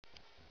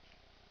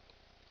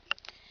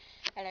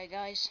Hello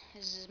guys,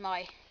 this is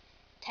my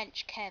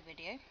Tench care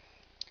video.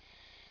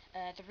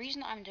 The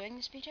reason I'm doing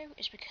this video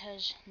is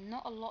because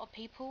not a lot of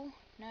people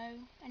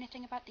know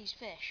anything about these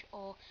fish,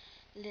 or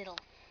little.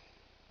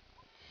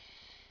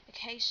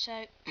 Okay,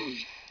 so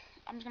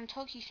I'm just going to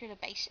talk you through the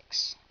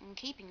basics on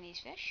keeping these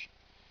fish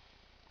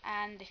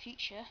and the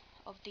future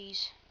of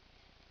these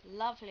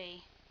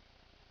lovely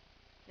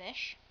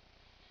fish.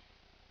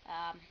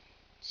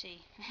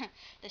 See,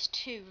 there's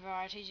two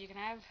varieties you can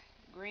have,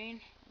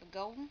 green, the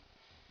golden.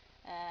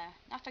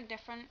 Nothing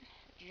different,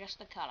 just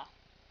the colour.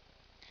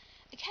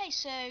 Okay,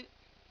 so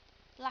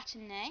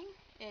Latin name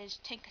is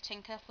Tinker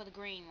Tinker for the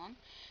green one,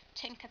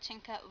 Tinker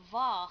Tinker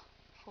var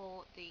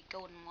for the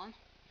golden one.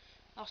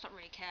 I'll not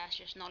really care, it's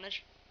just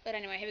knowledge. But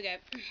anyway, here we go.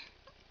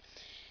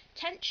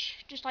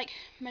 Tench, just like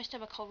most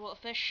other cold water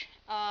fish,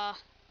 are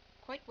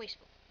quite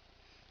wasteful.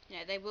 You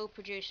know, they will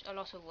produce a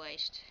lot of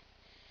waste.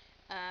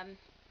 So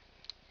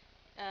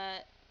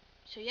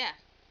yeah,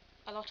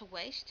 a lot of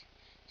waste.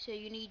 So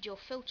you need your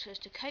filters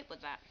to cope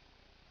with that.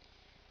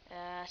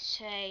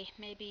 Say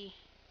maybe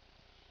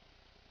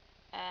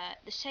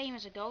the same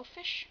as a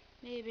goldfish,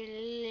 maybe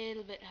a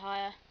little bit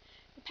higher,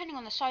 depending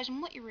on the size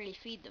and what you really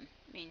feed them.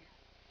 I mean,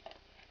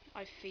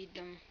 I feed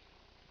them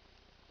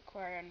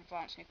Aquarium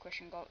Advanced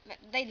Nutrition Gold.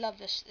 They love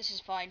this. This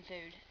is fine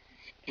food.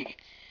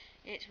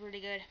 It's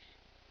really good.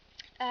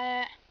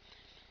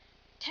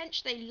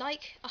 Tench, they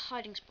like a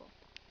hiding spot.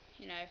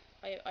 You know,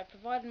 I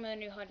provide them a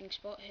new hiding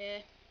spot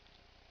here,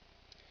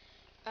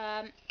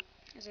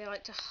 as they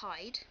like to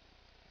hide.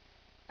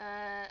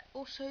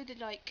 Also, they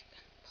like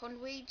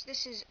pond weeds.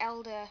 This is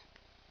Elodea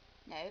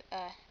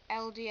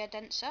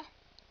Densa.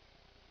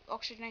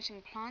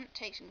 Oxygenating plant,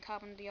 takes in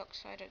carbon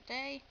dioxide at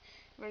day,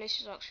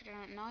 releases oxygen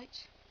at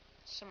night,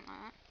 something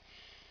like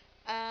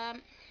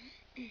that.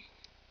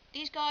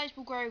 These guys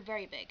will grow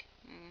very big.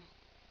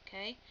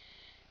 Okay.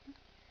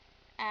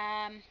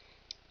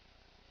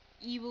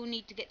 You will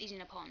need to get these in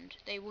a pond.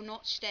 They will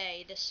not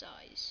stay this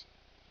size.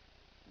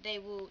 They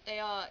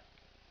are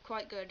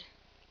quite good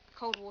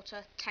cold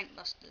water tank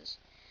busters.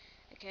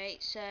 Okay,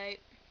 so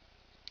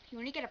you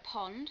want to get a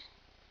pond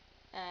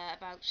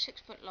about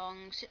 6 foot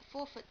long,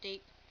 4 foot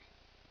deep,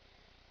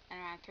 and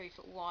around 3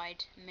 foot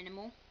wide,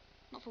 minimal.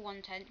 Not for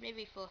one tench,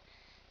 maybe for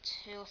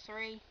 2 or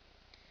 3.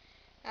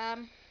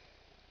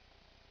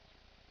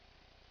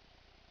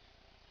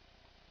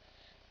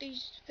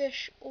 These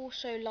fish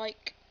also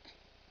like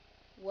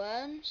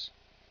worms,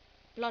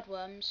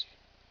 bloodworms.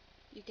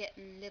 You get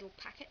in little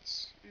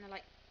packets, and they're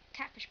like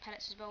catfish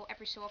pellets as well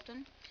every so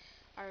often.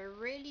 I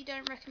really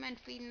don't recommend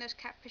feeding those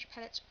catfish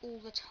pellets all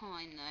the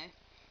time though,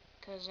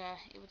 because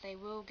they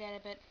will get a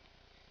bit,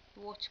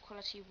 the water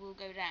quality will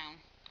go down.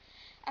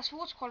 As for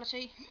water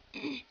quality,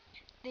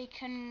 they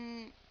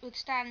can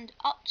withstand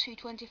up to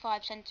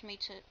 25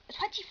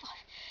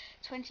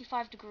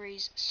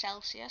 degrees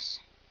Celsius.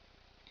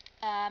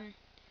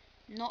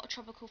 Not a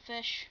tropical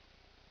fish,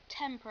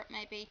 temperate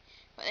maybe,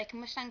 but they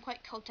can withstand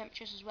quite cold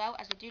temperatures as well,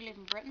 as they do live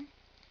in Britain,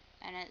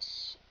 and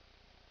it's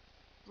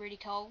really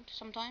cold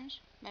sometimes,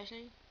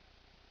 mostly.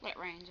 Well, it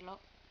rains a lot.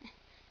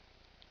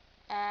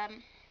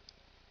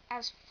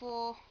 As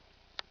for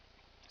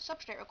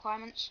substrate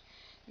requirements,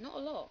 not a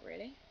lot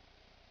really.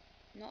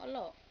 Not a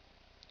lot.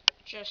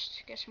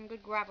 Just get some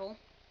good gravel,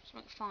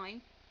 something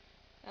fine.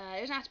 It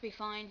doesn't have to be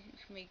fine,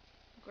 it can be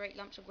great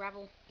lumps of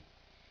gravel.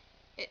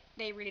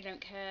 They really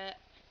don't care.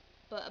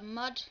 But a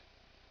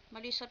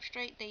muddy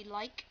substrate they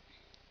like.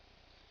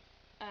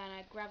 And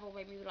a gravel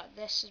maybe like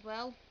this as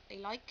well, they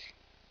like.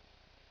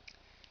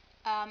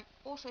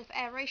 Also for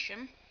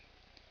aeration,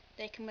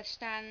 they can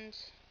withstand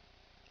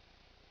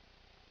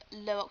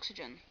low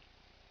oxygen.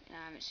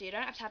 So you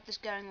don't have to have this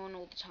going on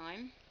all the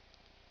time,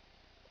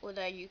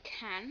 although you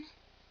can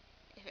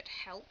if it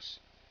helps.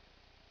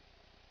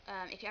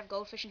 If you have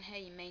goldfish in here,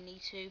 you may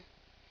need to,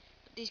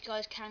 but these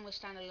guys can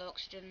withstand a low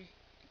oxygen,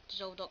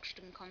 dissolved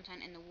oxygen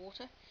content in the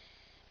water,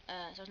 so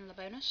that's another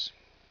bonus.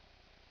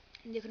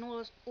 And you can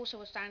also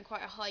withstand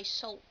quite a high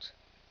salt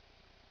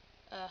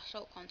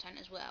content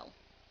as well.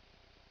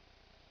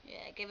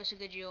 Yeah, give us a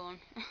good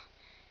yawn.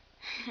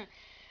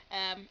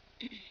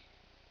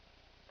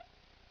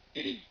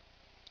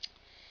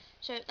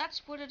 So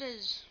that's what it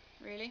is,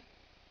 really.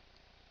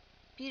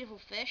 Beautiful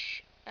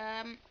fish.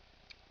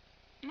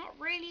 Not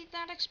really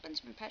that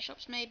expensive in pet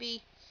shops,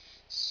 maybe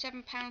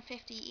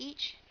 £7.50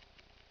 each.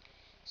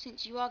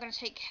 Since you are going to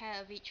take care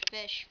of each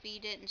fish,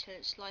 feed it until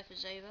its life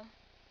is over.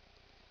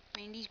 I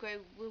mean, these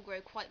will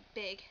grow quite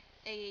big.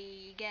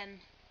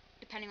 Again,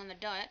 depending on the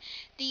diet.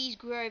 These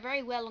grow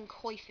very well on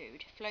koi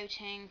food,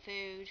 floating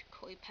food,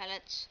 koi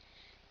pellets.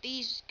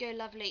 These go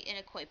lovely in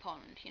a koi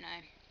pond, you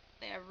know.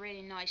 They are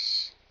really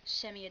nice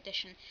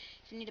semi-addition.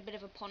 If you need a bit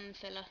of a pond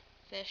filler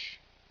fish,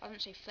 I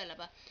wouldn't say filler,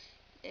 but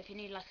if you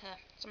need like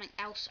something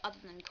else other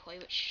than koi,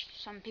 which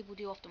some people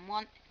do often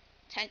want,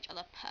 tench are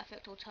the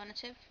perfect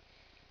alternative.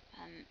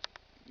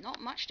 Not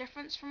much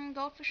difference from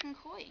goldfish and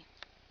koi.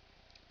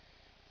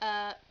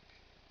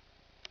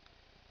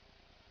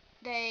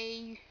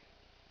 They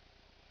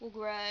will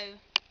grow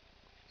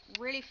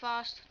really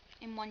fast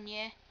in 1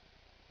 year.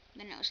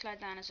 then it'll slow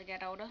down as I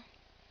get older.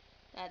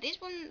 This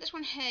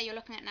one here you're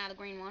looking at now, the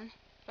green one,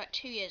 is about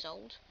 2 years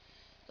old.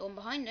 The one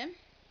behind him,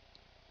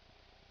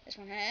 this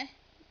one here,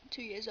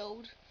 2 years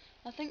old.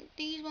 I think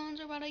these ones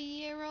are about a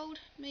year old,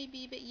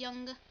 maybe a bit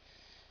younger.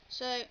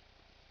 So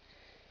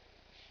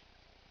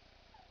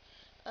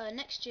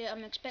next year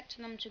I'm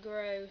expecting them to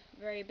grow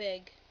very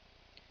big,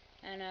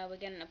 and we're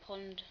getting a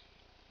pond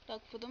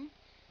dug for them.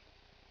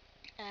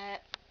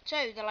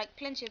 So they're like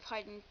plenty of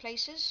hiding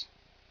places,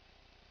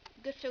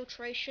 good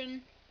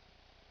filtration,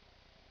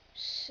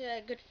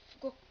 good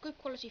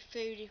quality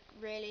food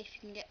really if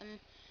you can get them.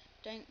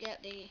 Don't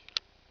get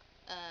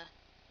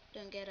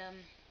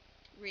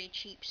really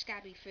cheap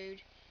scabby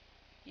food.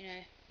 You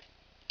know,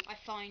 I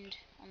find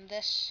on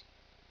this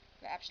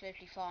they're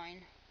absolutely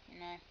fine. You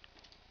know,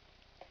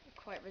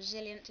 they're quite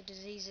resilient to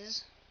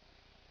diseases.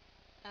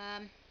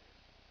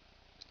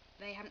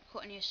 They haven't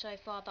caught any so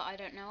far that I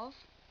don't know of.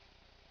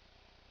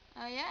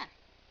 Yeah.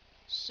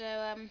 So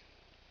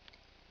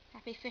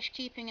happy fish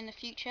keeping in the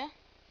future.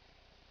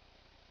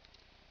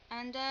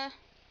 And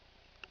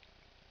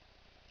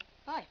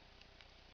bye.